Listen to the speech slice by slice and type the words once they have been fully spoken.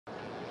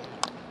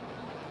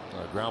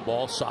A ground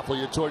ball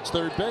softly towards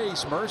third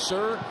base.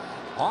 Mercer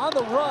on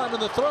the run,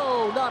 and the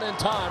throw not in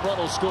time. Run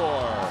will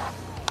score.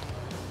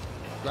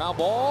 Ground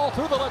ball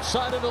through the left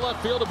side into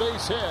left field, a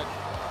base hit.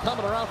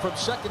 Coming around from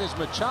second is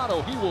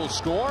Machado. He will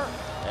score.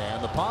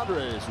 And the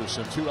Padres, with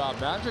some two-out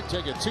magic,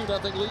 take a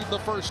 2-0 lead in the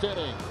first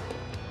inning.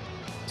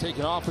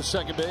 Taking off at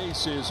second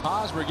base is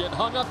Hosmer, getting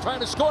hung up,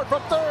 trying to score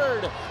from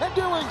third. And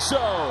doing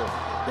so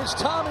is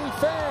Tommy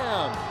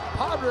Pham.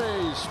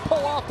 Padres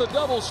pull off the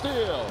double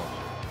steal.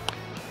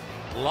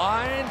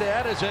 Line,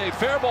 that is a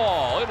fair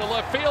ball into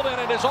left field, and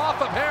it is off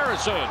of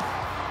Harrison.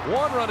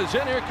 One run is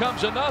in, here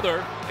comes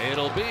another.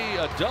 It'll be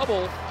a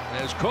double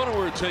as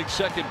Cronenworth takes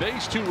second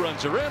base. 2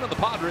 runs are in, and the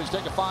Padres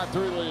take a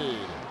 5-3 lead.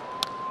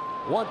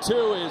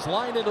 1-2 is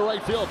lined into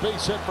right field,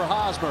 base hit for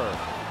Hosmer.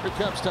 Here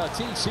comes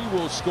Tatis, he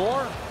will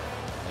score.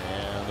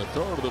 And the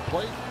throw to the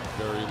plate,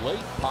 very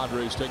late.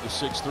 Padres take a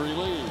 6-3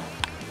 lead.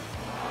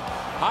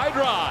 High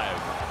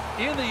drive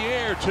in the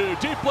air to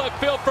deep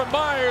left field for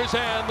Myers,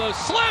 and the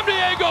Slam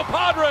Diego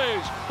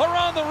Padres are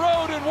on the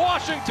road in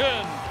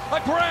Washington.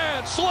 A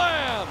grand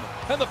slam,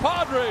 and the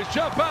Padres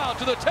jump out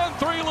to the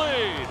 10-3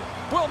 lead.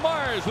 Will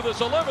Myers with his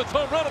 11th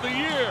home run of the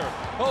year.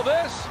 Oh,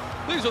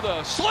 these are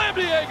the Slam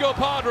Diego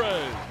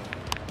Padres.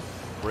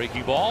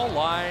 Breaking ball,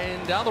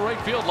 line down the right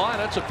field line.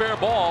 That's a fair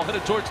ball,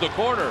 headed towards the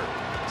corner.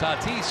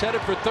 Tatis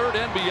headed for third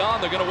and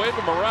beyond. They're going to wave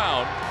him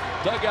around.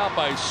 Dug out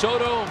by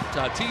Soto.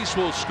 Tatis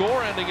will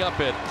score. Ending up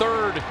at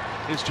third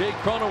is Jake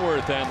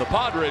Cronenworth, and the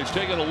Padres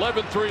take an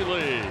 11-3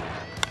 lead.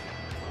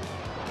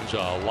 There's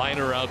a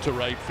liner out to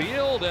right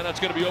field, and that's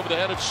going to be over the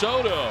head of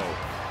Soto.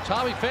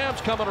 Tommy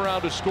Pham's coming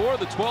around to score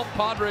the 12th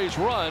Padres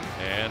run,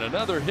 and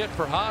another hit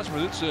for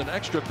Hosmer. It's an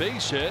extra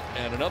base hit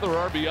and another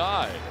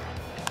RBI.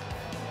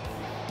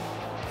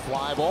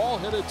 Fly ball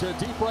hit it to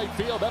deep right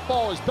field. That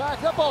ball is back.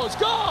 That ball is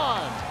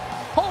gone.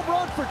 Home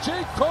run for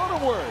Jake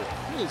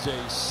Cronenworth. He is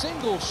a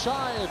single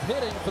shy of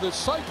hitting for the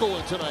cycle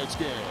in tonight's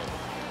game.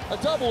 A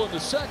double in the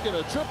second,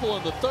 a triple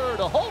in the third,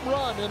 a home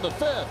run in the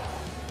fifth.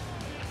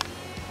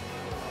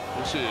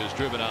 This is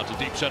driven out to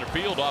deep center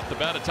field off the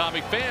bat of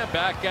Tommy Pham.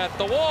 Back at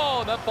the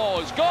wall, and that ball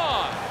is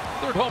gone.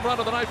 Third home run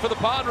of the night for the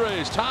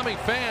Padres. Tommy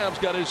Pham's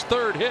got his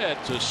third hit.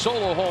 It's a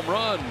solo home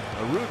run.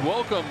 A rude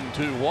welcome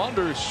to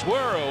Wander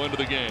Suero into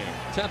the game.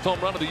 10th home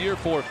run of the year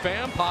for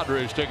Pham.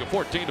 Padres take a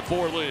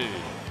 14-4 lead.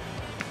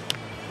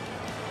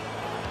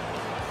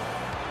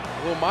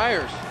 Will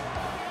Myers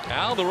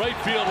down the right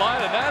field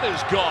line, and that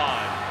is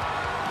gone.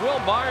 Will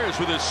Myers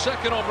with his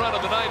second home run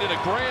of the night in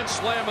a grand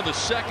slam in the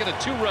second, a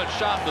 2-run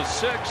shot in the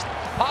sixth.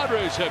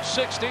 Padres have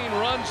 16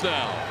 runs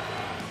now.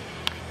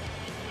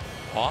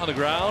 On the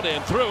ground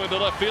and through into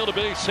left field, a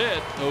base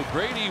hit.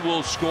 O'Grady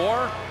will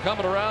score.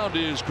 Coming around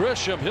is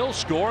Grisham. He'll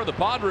score. The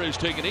Padres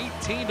take an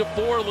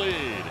 18-4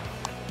 lead.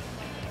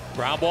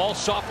 Ground ball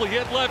softly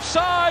hit left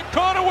side.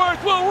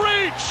 Cronenworth will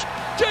reach.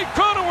 Jake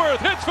Cronenworth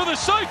hits for the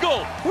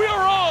cycle. We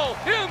are all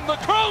in the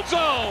Cron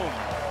zone.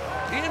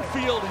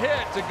 Infield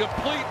hit to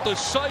complete the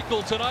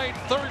cycle tonight.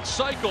 Third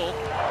cycle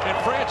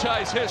in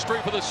franchise history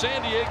for the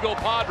San Diego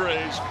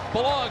Padres.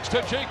 Belongs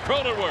to Jake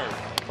Cronenworth.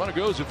 Runner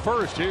goes at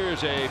first.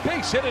 Here's a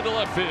base hit into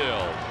left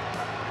field.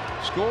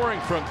 Scoring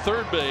from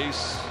third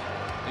base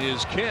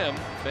is Kim.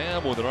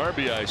 Pham with an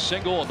RBI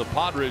single, and the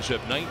Padres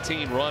have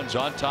 19 runs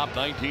on top,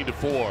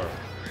 19-4.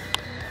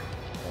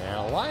 And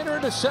a liner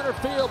into center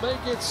field,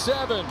 make it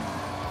 7.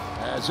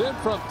 As in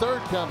from third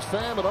comes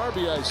Pham, an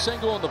RBI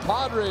single, and the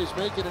Padres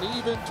make it an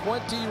even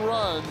 20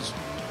 runs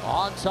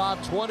on top,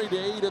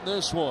 20-8 in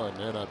this one.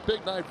 And a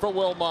big night for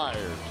Will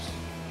Myers.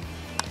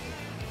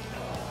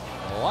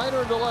 A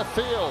liner into left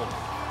field.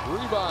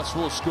 Rivas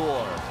will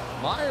score.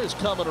 Myers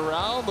coming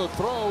around. The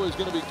throw is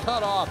going to be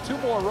cut off. 2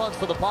 more runs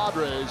for the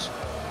Padres.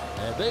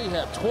 And they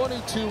have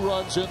 22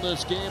 runs in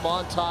this game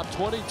on top,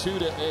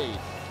 22-8.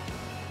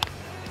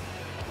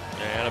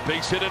 And a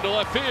base hit into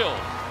left field.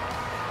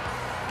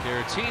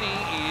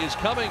 Caratini is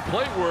coming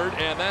plateward,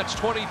 and that's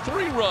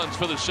 23 runs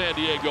for the San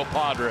Diego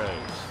Padres.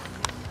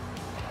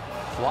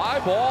 Fly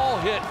ball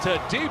hit to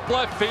deep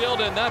left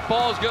field, and that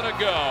ball's going to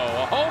go.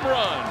 A home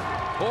run.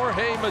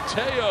 Jorge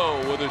Mateo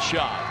with a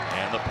shot,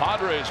 and the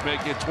Padres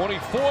make it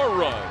 24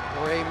 runs.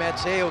 Jorge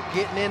Mateo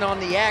getting in on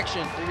the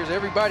action. Figures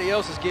everybody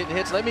else is getting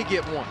hits. Let me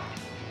get one.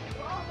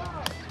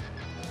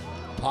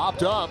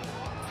 Popped up.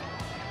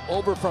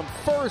 Over from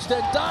first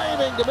and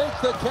diving to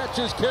make the catch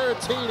is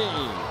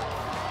Caratini.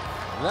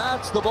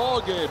 That's the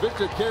ball game.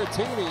 Victor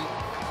Caratini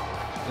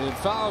in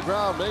foul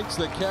ground makes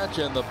the catch,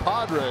 and the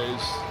Padres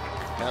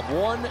have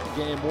won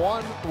game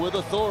 1 with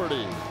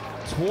authority,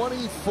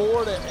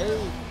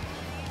 24-8.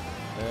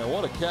 And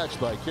what a catch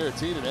by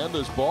Caratini to end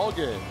this ball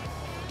game.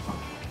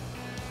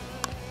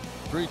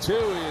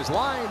 3-2 is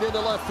lined into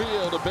left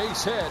field, a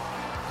base hit.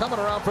 Coming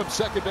around from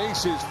second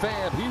base is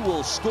Pham. He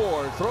will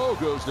score. Throw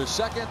goes to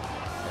second.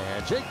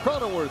 And Jake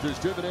Cronenworth is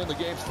driven in the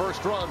game's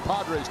first run.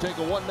 Padres take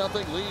a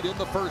 1-0 lead in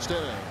the first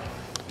inning.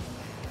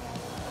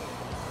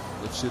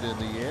 Lifts it in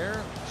the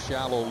air.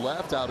 Shallow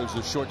left. Out is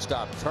the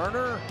shortstop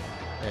Turner.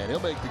 And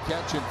he'll make the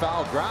catch in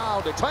foul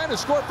ground. And trying to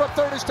score from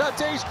third is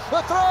Tatis.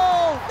 The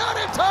throw! Not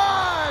in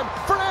time!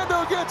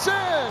 Fernando gets in!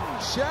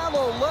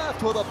 shallow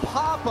left with a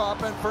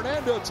pop-up, and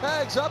Fernando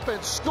tags up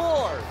and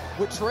scores.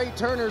 With Trey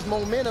Turner's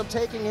momentum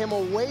taking him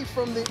away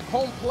from the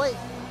home plate,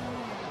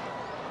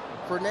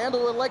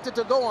 Fernando elected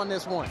to go on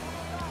this one.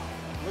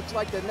 Looks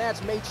like the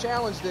Nats may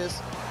challenge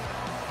this.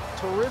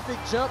 Terrific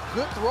jump,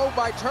 good throw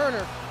by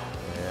Turner.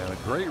 And a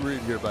great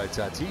read here by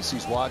Tatis.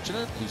 He's watching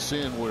it. He's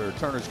seeing where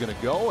Turner's going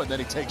to go, and then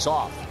he takes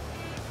off.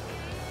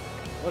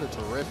 What a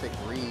terrific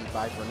read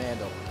by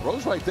Fernando.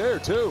 Throws right there,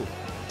 too.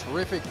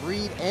 Terrific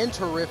read and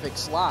terrific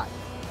slide.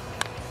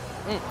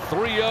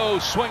 3-0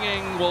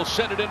 swinging will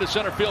send it into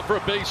center field for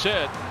a base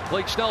hit.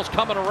 Blake Snell's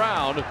coming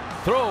around.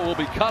 Throw will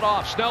be cut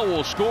off. Snell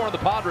will score, and the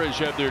Padres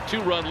have their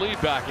 2-run lead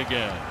back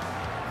again.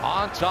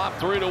 On top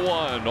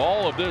 3-1.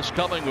 All of this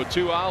coming with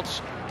 2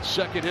 outs.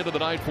 Second hit of the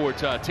night for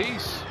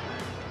Tatis.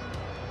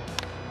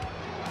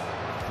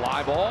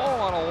 Fly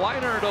ball on a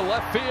liner to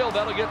left field.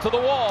 That'll get to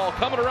the wall.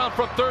 Coming around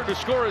from third to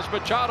score is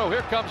Machado.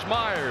 Here comes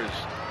Myers.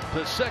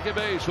 To second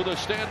base with a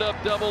stand-up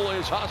double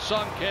is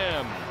Ha-Sung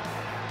Kim.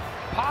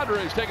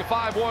 Padres take a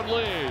 5-1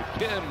 lead.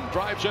 Kim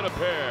drives in a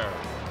pair.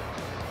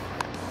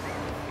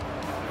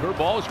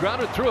 Curveball is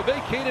grounded through a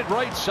vacated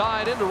right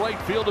side into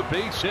right field, a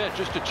base hit,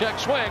 just a check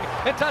swing,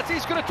 and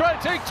Tatis going to try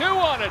to take 2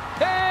 on it,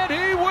 and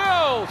he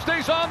will.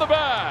 Stays on the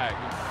bag.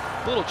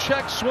 Little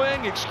check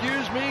swing,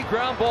 excuse me,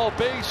 ground ball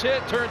base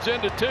hit turns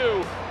into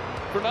 2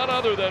 for none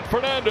other than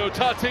Fernando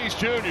Tatis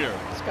Jr.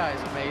 This guy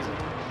is amazing.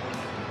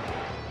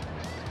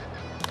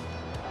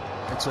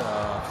 It's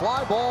a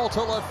fly ball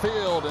to left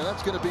field, and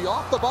that's going to be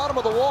off the bottom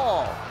of the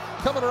wall.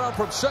 Coming around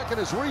from second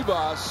is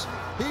Ribas.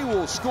 He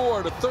will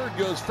score. To third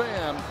goes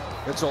Pham.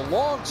 It's a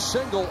long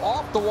single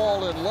off the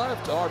wall in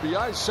left.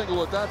 RBI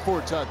single at that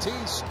for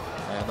Tatis.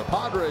 And the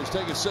Padres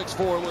take a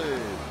 6-4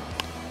 lead.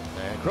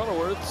 And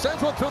Cronenworth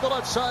sends one through the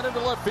left side into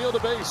left field, a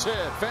base hit.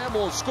 Pham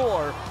will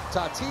score.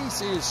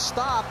 Tatis is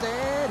stopped,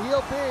 and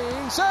he'll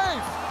be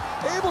safe.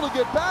 Able to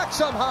get back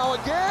somehow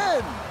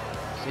again.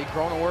 See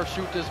Cronenworth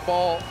shoot this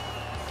ball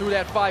through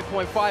that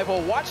 5.5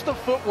 hole. Watch the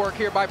footwork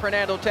here by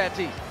Fernando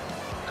Tatis.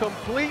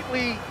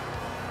 Completely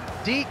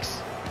dekes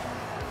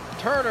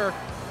Turner.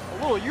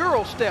 A little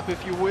Euro step,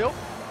 if you will.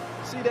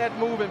 See that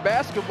move in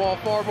basketball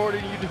far more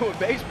than you do in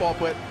baseball,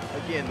 but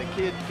again, the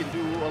kid can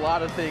do a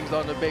lot of things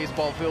on the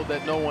baseball field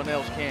that no one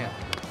else can.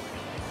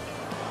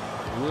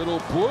 Little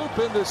bloop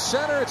into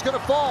center. It's going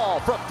to fall.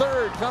 From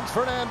third comes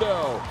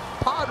Fernando.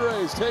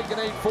 Padres take an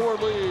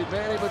 8-4 lead.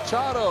 Manny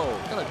Machado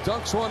kind of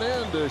dunks one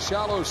into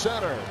shallow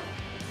center.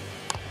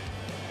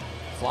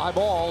 Fly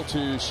ball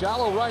to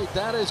shallow right.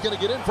 That is going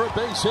to get in for a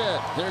base hit.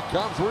 There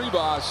comes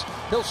Ribas.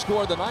 He'll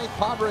score the 9th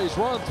Padres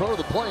run. Throw to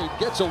the plate.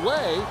 Gets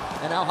away.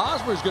 And now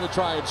Hosmer's going to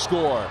try and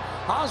score.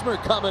 Hosmer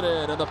coming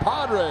in, and the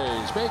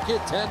Padres make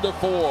it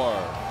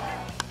 10-4.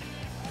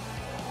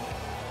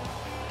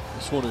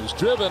 This one is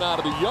driven out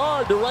of the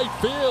yard to right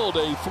field.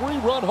 A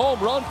 3-run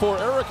home run for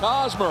Eric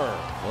Hosmer.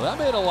 Well, that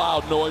made a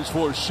loud noise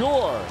for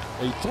sure.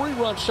 A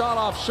 3-run shot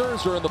off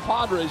Scherzer, and the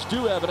Padres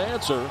do have an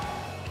answer.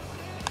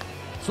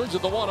 Swings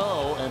at the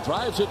 1-0 and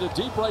drives it to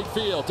deep right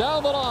field.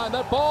 Down the line,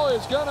 that ball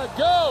is gonna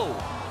go.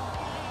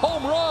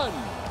 Home run.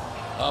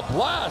 A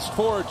blast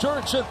for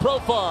Jurickson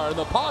Profar, and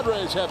the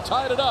Padres have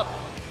tied it up.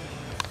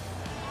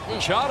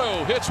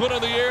 Machado hits one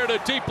in the air to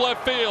deep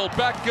left field.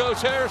 Back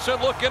goes Harrison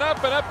looking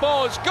up, and that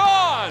ball is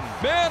gone.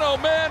 Man, oh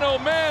man, oh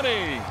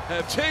Manny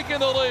have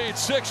taken the lead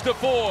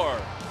 6-4.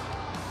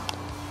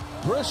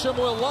 Grisham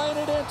will line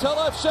it into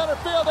left center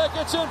field. That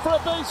gets in for a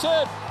base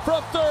hit.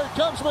 From third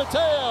comes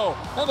Mateo,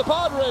 and the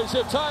Padres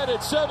have tied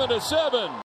it 7-7.